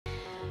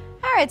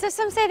right, so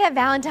some say that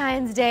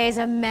Valentine's Day is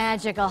a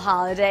magical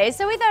holiday,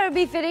 so we thought it would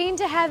be fitting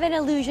to have an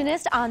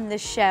illusionist on the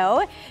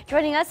show.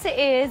 Joining us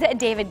is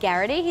David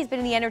Garrity. He's been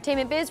in the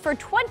entertainment biz for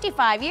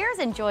 25 years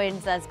and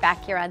joins us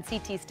back here on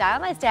CT Style.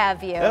 Nice to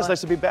have you. Yeah, it's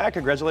nice to be back.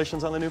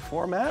 Congratulations on the new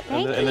format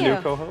and the new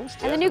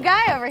co-host. And the new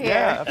guy over here.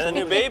 Yeah, and the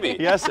new baby.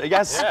 Yes,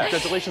 Yeah.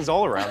 congratulations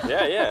all around.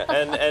 Yeah.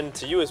 And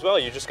to you as well.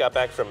 You just got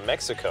back from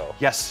Mexico.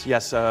 Yes.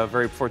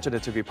 Very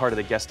fortunate to be part of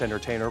the guest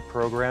entertainer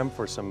program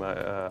for some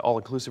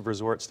all-inclusive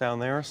resorts down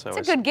there. So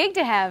it's a good gig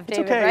to have,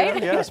 David, okay,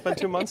 right? Yeah, I spent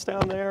 2 months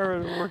down there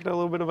and worked a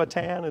little bit of a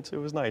tan. It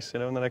was nice,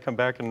 and then I come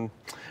back and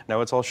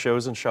now it's all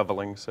shows and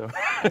shoveling. So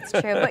that's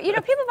true. But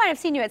people might have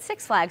seen you at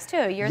Six Flags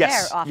too. You're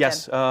there often.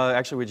 Yes.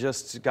 Actually, we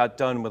just got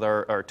done with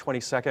our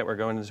 22nd. We're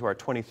going into our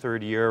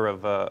 23rd year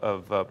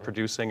of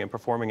producing and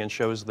performing in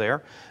shows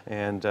there,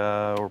 and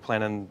we're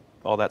planning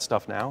all that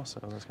stuff now, so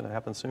that's going to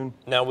happen soon.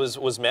 Now,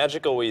 was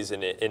magic always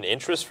an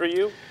interest for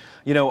you?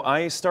 You know,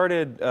 I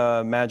started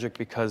magic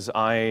because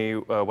I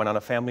went on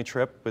a family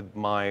trip with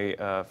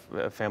my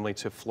family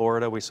to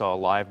Florida. We saw a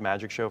live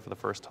magic show for the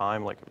first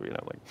time, like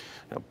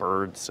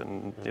birds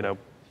and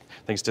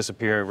things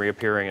disappearing,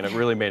 reappearing, and it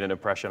really made an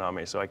impression on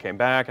me. So I came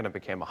back, and it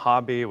became a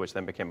hobby, which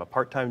then became a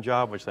part-time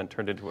job, which then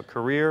turned into a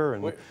career.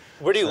 And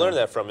where do you learn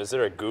that from? Is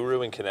there a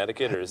guru in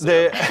Connecticut, or is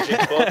there a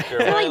magic book? Is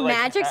there like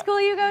magic school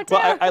you go to?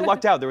 Well, I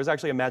lucked out. There was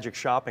actually a magic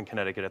shop in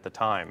Connecticut at the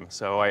time,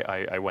 so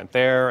I went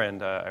there,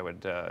 and I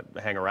would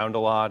hang around a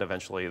lot.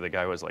 Eventually, the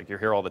guy was like, "You're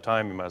here all the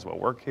time. You might as well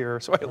work here."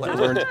 So I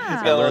learned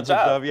some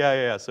stuff.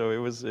 Yeah. So it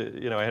was,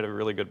 I had a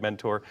really good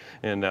mentor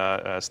in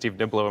Steve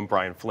Niblo and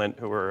Brian Flint,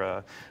 who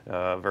were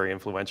very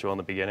influential in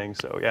the beginning.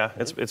 So yeah,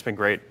 it's been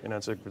great.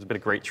 It's been a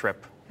great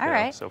trip. All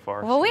right. So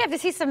far. Well, we have to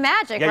see some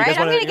magic, yeah, right?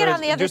 I'm going to get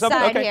on the other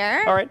side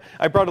here. All right.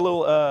 I brought a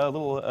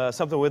little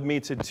something with me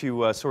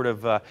to sort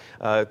of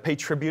pay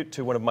tribute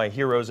to one of my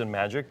heroes in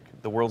magic,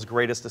 the world's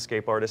greatest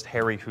escape artist,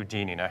 Harry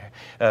Houdini. Now,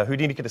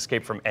 Houdini could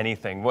escape from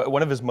anything.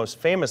 One of his most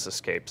famous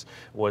escapes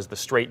was the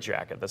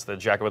straitjacket. That's the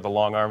jacket with the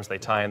long arms they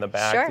tie in the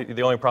back. Sure.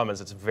 The only problem is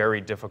it's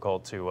very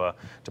difficult to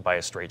buy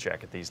a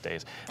straitjacket these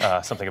days.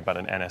 Something about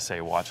an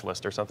NSA watch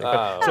list or something.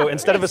 So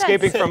instead of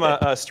escaping from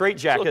a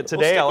straitjacket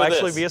today, I'll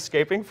actually be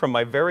escaping from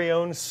my very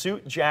own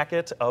suit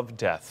jacket of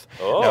death.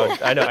 Oh,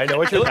 now, I know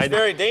what you're. It looks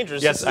very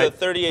dangerous. Yes, this is a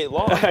 38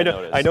 long.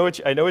 I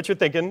know what you're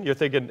thinking. You're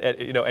thinking,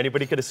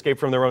 anybody could escape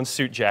from their own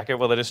suit jacket.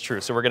 Well, that is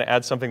true. So we're going to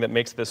add something that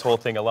makes this whole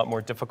thing a lot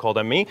more difficult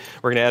on me.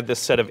 We're going to add this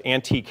set of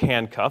antique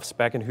handcuffs.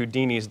 Back in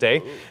Houdini's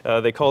day,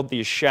 they called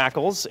these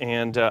shackles.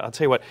 And I'll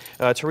tell you what,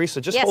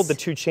 Teresa, just hold the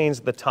two chains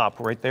at the top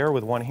right there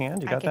with one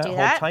hand. You got that? Hold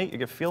tight. You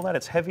can feel that.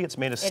 It's heavy. It's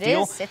made of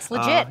steel. It is. It's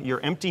legit. Your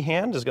empty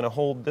hand is going to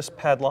hold this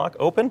padlock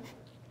open.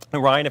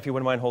 And Ryan, if you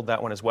wouldn't mind, hold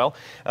that one as well.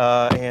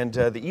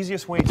 The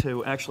easiest way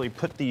to actually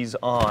put these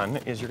on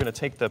is you're going to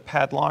take the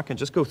padlock and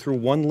just go through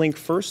one link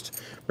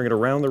first, bring it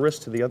around the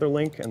wrist to the other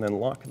link, and then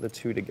lock the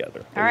two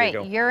together. All right,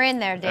 you're in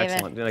there, David.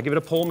 Excellent. Did I give it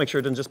a pull? Make sure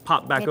it doesn't just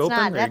pop back open.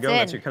 Not. There you go.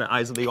 That's your kind of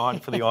eyes of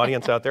for the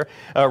audience out there.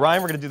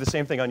 Ryan, we're going to do the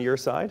same thing on your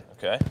side.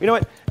 Okay. You know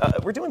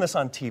what? We're doing this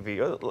on TV.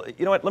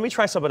 You know what? Let me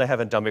try something I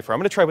haven't done before. I'm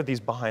going to try with these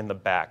behind the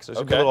back. So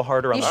it's a little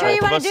harder on the You sure you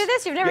want to do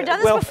this? You've never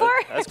done this before?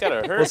 That's got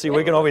to hurt. We'll see.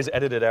 We can always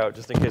edit it out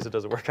just in case it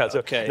doesn't work out.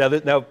 Okay.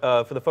 So,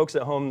 now, for the folks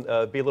at home,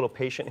 be a little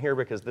patient here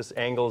because this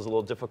angle is a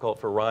little difficult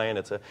for Ryan.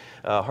 It's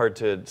hard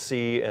to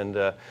see and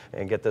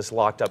get this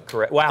locked up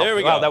correct. Wow, there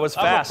we go. Wow, that was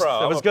fast.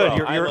 That was good.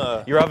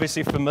 You're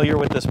obviously familiar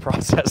with this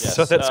process, yes.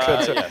 so that's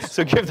good.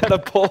 So give that a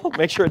pull.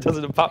 Make sure it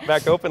doesn't pop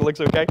back open. It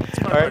looks okay.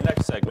 All right. Our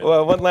next segment.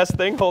 Well, one last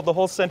thing. Hold the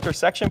whole center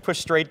section. Push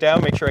straight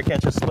down. Make sure I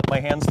can't just slip my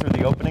hands through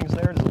the openings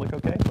there. Does it look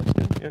okay? Looks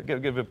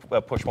good. Give it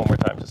a push one more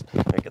time. Just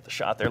get the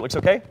shot there. Looks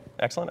okay.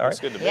 Excellent. All right. Looks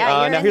good to me.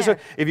 Yeah, now here's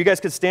if you guys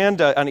could stand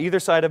on either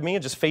side of me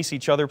and just face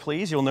each other,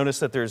 please. You'll notice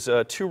that there's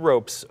 2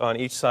 ropes on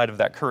each side of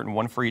that curtain,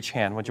 one for each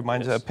hand. Would you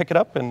mind pick it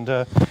up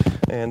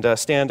and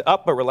stand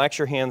up, but relax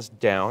your hands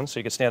down. So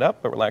you can stand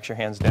up, but relax your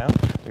hands down.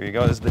 There you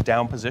go. This is the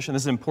down position.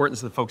 This is important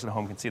so the folks at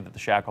home can see that the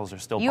shackles are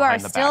still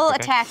behind the back. You are still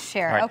attached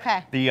here. Right.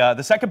 Okay.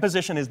 The second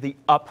position is the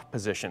up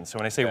position. So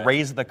when I say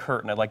raise the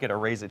curtain, I'd like you to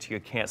raise it so you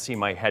can't see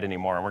my head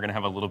anymore. And we're going to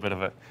have a little bit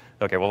of a...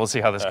 Okay, well, we'll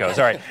see how this goes.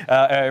 All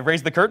right.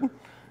 Raise the curtain.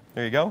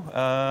 There you go.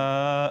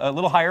 A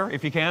little higher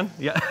if you can.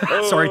 Yeah.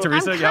 Sorry,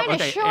 Teresa. I'm kind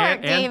of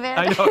short, David.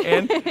 I know.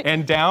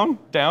 And down.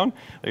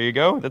 There you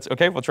go. That's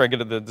okay. We'll try to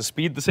get the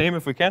speed the same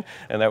if we can.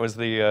 And that was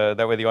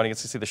that way the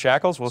audience can see the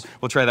shackles.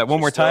 We'll try that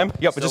one more time.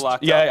 Yep.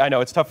 I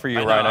know it's tough for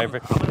you, Ryan.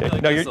 Okay.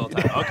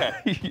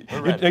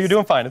 No, you're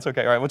doing fine. It's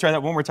okay. All right. We'll try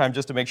that one more time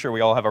just to make sure we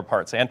all have our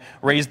parts. And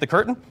raise the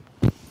curtain.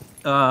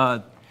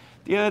 Yeah,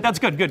 that's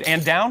good. Good.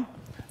 And down.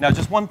 Now,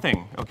 just one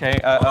thing, okay?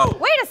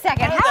 Wait a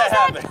second. How is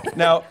that?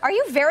 Now, are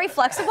you very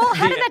flexible?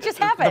 How did that just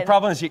happen? The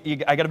problem is,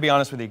 I got to be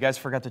honest with you. You guys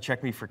forgot to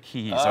check me for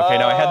keys. Okay,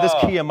 now I had this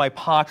key in my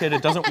pocket.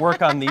 It doesn't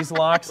work on these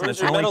locks, and it's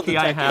the only key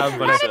I have.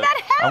 But how did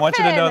that happen? I want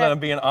you to know that I'm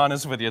being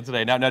honest with you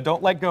today. Now,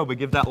 don't let go, but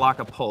give that lock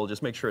a pull.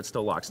 Just make sure it's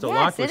still locked. Still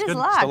locked. Yes, it is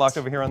locked. Still locked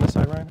over here on this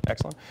side, Ryan.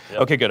 Excellent.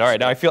 Yep. Okay, good. All right.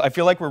 Now I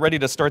feel like we're ready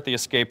to start the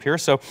escape here.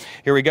 So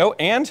here we go.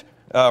 And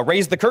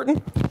raise the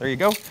curtain. There you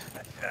go.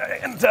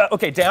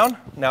 Okay, down.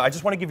 Now, I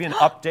just want to give you an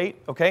update,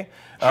 okay?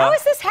 How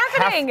is this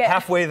happening?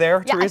 Halfway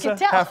there, Yeah, I Teresa? can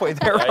tell. Halfway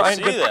there, I Ryan.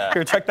 see Good. that.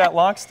 Here, check that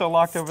lock. Still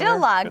locked over there? Still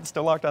locked. Good.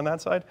 Still locked on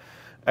that side.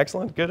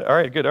 Excellent. Good. All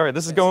right. Good. All right.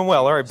 This is going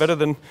well. All right. Better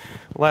than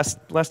last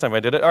time I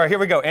did it. All right. Here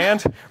we go.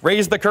 And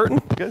raise the curtain.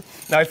 Good.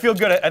 Now I feel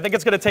good. I think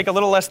it's going to take a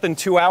little less than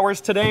 2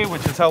 hours today,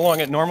 which is how long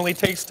it normally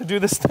takes to do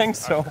this thing.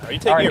 So. Are you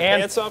taking your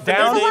pants off?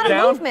 Down. There's a lot of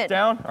Down. movement.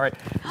 Down. All right.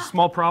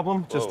 Small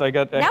problem. Just Whoa. I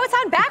got. Now it's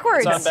on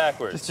backwards. It's on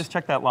backwards. Just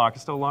check that lock.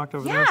 It's still locked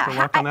over there. Yeah, Still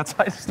locked on that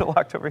side. Still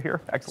locked over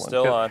here. Excellent.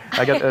 Still Good. on.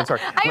 I got.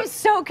 Sorry. I am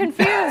so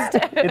confused.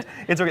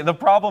 It's okay. The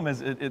problem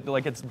is,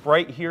 like it's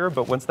bright here,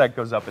 but once that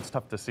goes up, it's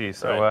tough to see.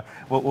 So Right.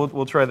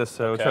 we'll try this.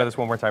 We'll Okay. try this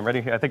one more time.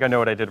 Ready? I think I know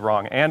what I did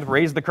wrong. And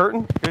raise the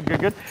curtain. Good, good,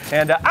 good.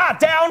 And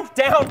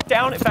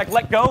down. In fact,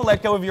 let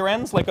go of your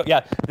ends. Let go.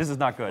 Yeah, this is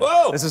not good.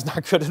 Whoa! This is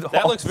not good at all.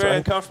 That looks very Sorry.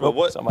 uncomfortable. Oh,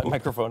 What? it's on my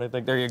microphone, I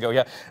think. There you go.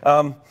 Yeah.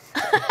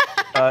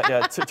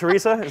 Yeah.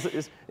 Teresa,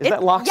 is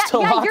that lock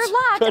still yeah, locked? you're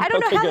locked. Good, I don't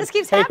know okay, how good. this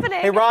keeps Hey, happening.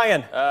 Hey,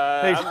 Ryan.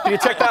 Hey, can you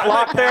check that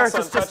lock there? pass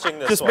on touching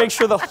this just one. make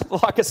sure the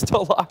lock is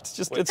still locked.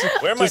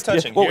 Where am I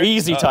touching? Oh, Here?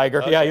 easy,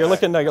 Tiger. Okay. Yeah, you're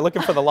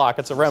looking for the lock.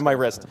 It's around my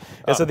wrist.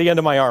 It's at the end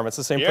of my arm. It's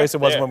the same Here? place it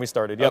was There. when we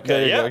started. Yep. Okay,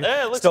 There you yeah, go.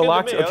 yeah, it looks Still good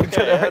locked. to me. Okay, Okay,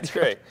 good. that's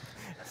great.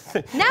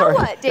 Now All right.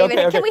 what, David?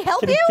 Okay, Can we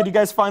help you? Can you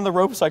guys find the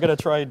ropes? I gotta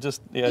try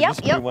just Yep, just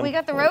give me yep, one. we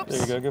got the There ropes.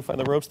 you go. Go find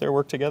the ropes there.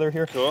 Work together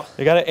here. Cool.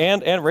 You got it.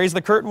 And raise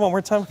the curtain one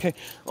more time. Okay,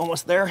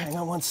 almost there. Hang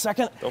on 1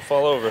 second. Don't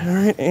fall over. All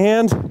right,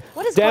 and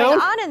What is down.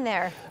 going on in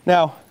there?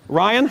 Now,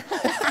 Ryan.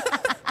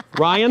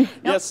 Ryan.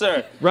 Yes,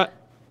 sir.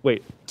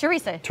 Wait,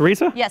 Teresa.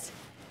 Teresa. Yes.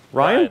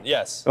 Ryan.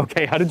 Yes.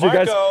 Okay, how did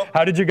Marco.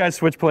 you guys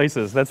switch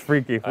places? That's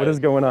freaky. What is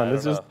going on? I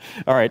This don't is know.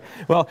 all right.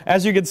 Well,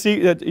 as you can see,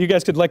 you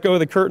guys could let go of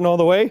the curtain all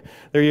the way.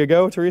 There you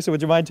go, Teresa.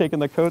 Would you mind taking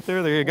the coat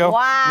there? There you go.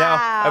 Wow. Now,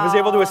 I was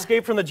able to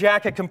escape from the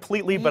jacket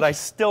completely, but I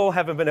still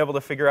haven't been able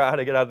to figure out how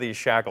to get out of these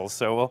shackles.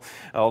 So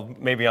I'll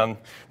maybe when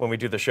we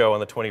do the show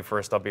on the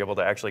 21st, I'll be able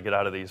to actually get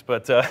out of these.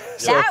 But so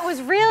That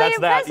was really that's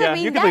that. impressive. Yeah, I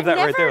mean, you can that leave that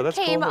never right there. That's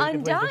came cool. You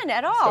can leave undone it.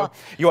 at all. So,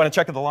 you want to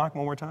check the lock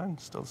one more time?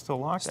 Still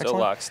locked. Still Excellent.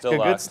 locked, still Good,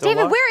 good. locked. Still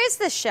David, locked. where is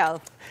this show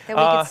that we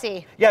can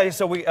see? Yeah,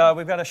 so we've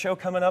got a show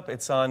coming up.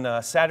 It's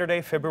on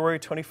Saturday, February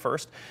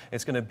 21st.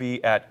 It's going to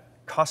be at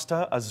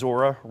Costa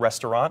Azura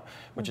Restaurant,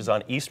 which is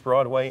on East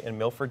Broadway in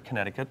Milford,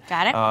 Connecticut.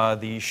 Got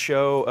it. The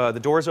show, the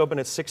doors open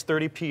at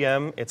 6:30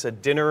 p.m. It's a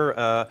dinner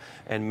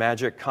and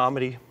magic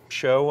comedy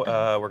show.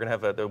 We're going to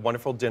have a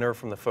wonderful dinner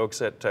from the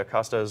folks at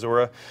Costa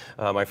Azura.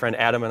 My friend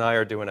Adam and I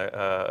are doing an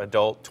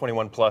adult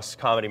 21-plus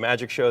comedy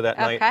magic show that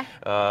night.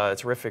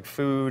 Terrific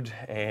food,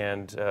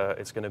 and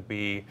it's going to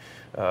be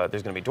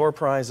there's going to be door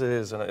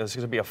prizes, and it's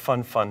going to be a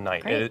fun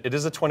night. It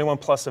is a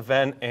 21-plus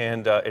event,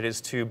 and it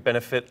is to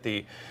benefit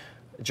the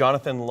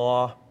Jonathan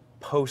Law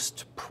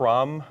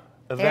post-prom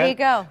event. There you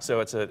go. So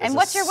it's a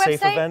what's your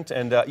safe website? event,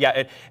 and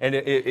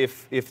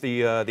if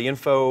the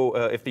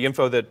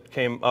info that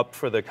came up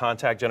for the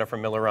contact Jennifer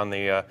Miller on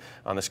the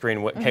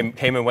screen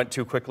came and went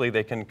too quickly,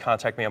 they can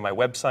contact me on my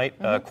website,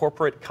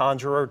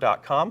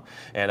 corporateconjurer.com,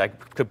 and I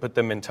could put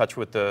them in touch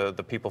with the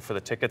people for the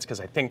tickets, because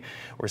I think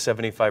we're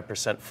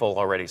 75% full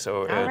already.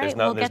 So right, there's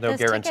we'll no get those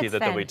guarantee tickets that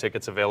there'll be then.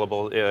 tickets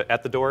available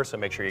at the door. So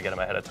make sure you get them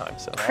ahead of time.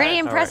 So Pretty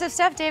impressive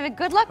stuff, David.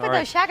 Good luck with All right.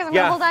 those shackles. I'm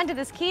Yeah. going to hold on to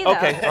this key, though.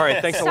 Okay, all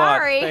right, thanks a lot.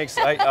 Sorry. Thanks.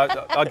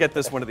 I'll get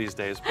this one of these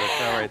days. But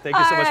all right, thank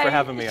you so much for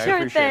having me. I Sure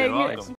appreciate thing. it. Awesome.